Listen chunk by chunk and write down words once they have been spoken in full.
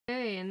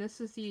and this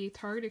is the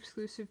Target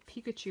exclusive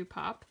Pikachu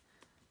pop.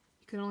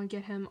 You can only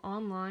get him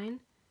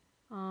online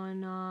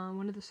on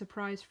one of the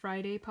Surprise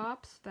Friday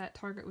pops that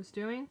Target was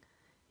doing.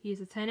 He's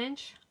a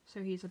 10-inch,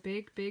 so he's a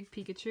big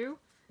Pikachu.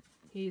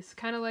 He's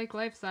kind of like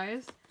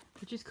life-size,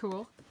 which is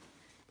cool.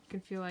 You can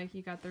feel like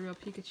you got the real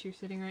Pikachu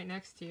sitting right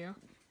next to you.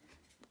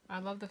 I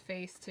love the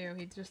face too.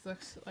 He just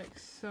looks like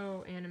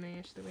so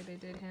anime-ish the way they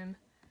did him.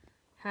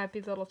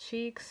 Happy little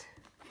cheeks.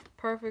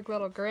 Perfect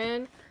little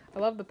grin. I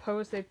love the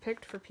pose they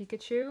picked for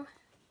Pikachu.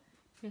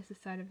 Here's the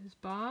side of his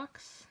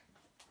box.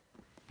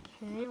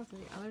 Okay, what's on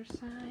the other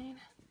side?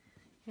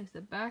 Here's the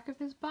back of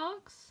his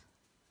box.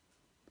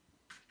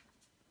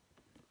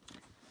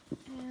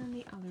 And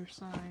the other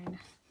side.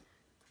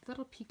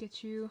 Little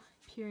Pikachu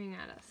peering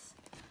at us.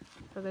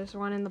 So there's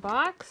one in the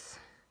box.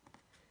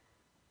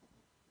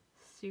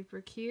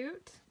 Super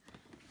cute.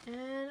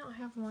 And I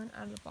have one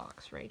out of the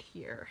box right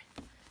here.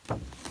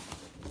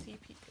 See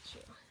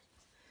Pikachu.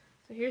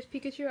 So here's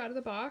Pikachu out of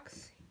the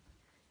box.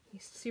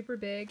 He's super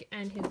big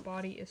and his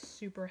body is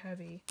super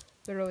heavy.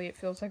 Literally, it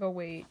feels like a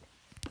weight.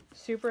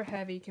 Super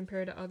heavy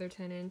compared to other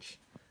 10-inch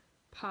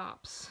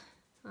pops.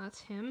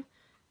 That's him.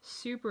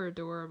 Super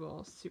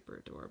adorable. Super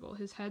adorable.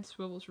 His head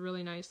swivels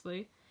really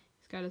nicely.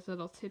 He's got his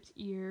little tipped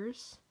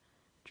ears,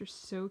 which are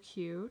so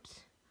cute.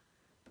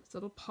 His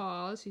little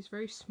paws. He's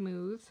very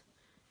smooth.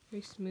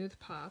 Very smooth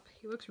pop.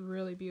 He looks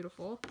really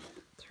beautiful.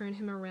 Turn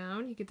him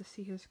around. You get to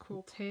see his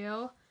cool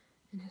tail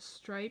and his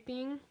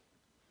striping.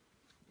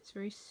 It's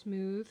very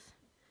smooth.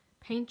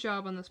 Paint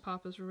job on this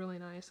pop is really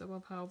nice. I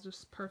love how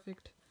just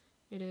perfect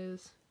it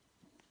is.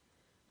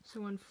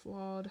 So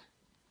unflawed.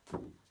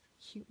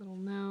 Cute little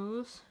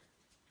nose.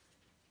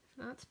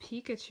 That's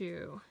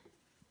Pikachu.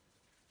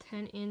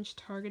 10-inch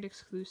Target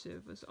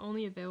exclusive. Was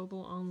only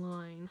available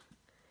online.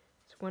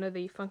 It's one of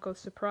the Funko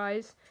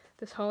Surprise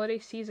this holiday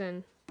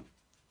season.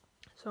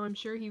 So I'm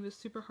sure he was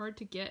super hard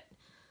to get.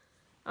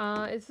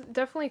 It's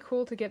definitely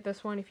cool to get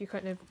this one if you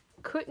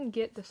couldn't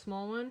get the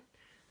small one.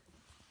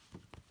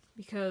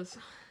 Because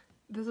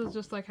this is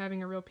just like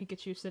having a real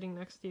Pikachu sitting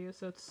next to you,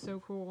 so it's so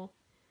cool.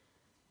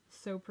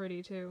 So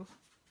pretty too.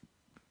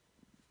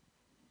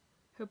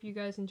 Hope you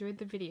guys enjoyed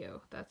the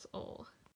video. That's all.